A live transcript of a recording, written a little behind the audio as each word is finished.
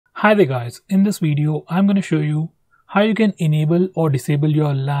Hi there guys, in this video I'm going to show you how you can enable or disable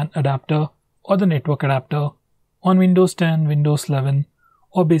your LAN adapter or the network adapter on Windows 10, Windows 11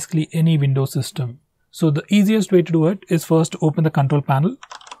 or basically any Windows system. So the easiest way to do it is first to open the control panel.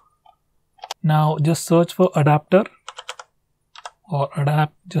 Now just search for adapter or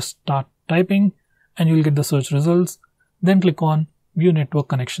adapt, just start typing and you will get the search results. Then click on view network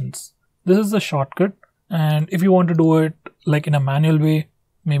connections. This is the shortcut, and if you want to do it like in a manual way,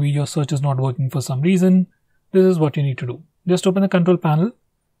 maybe your search is not working for some reason, this is what you need to do. Just open the control panel,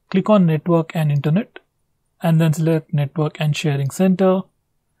 click on network and internet, and then select network and sharing center,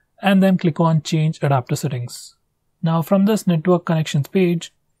 and then click on change adapter settings. Now from this network connections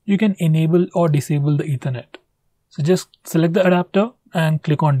page, you can enable or disable the Ethernet. So just select the adapter and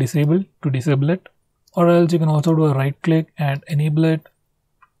click on disable to disable it, or else you can also do a right click and enable it,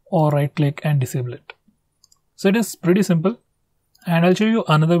 or right click and disable it. So it is pretty simple. And I'll show you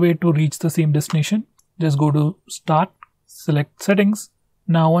another way to reach the same destination. Just go to start, select settings.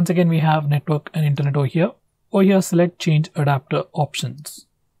 Now once again we have network and internet over here. Over here select change adapter options.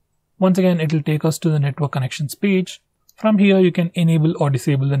 Once again it will take us to the network connections page. From here you can enable or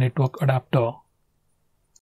disable the network adapter.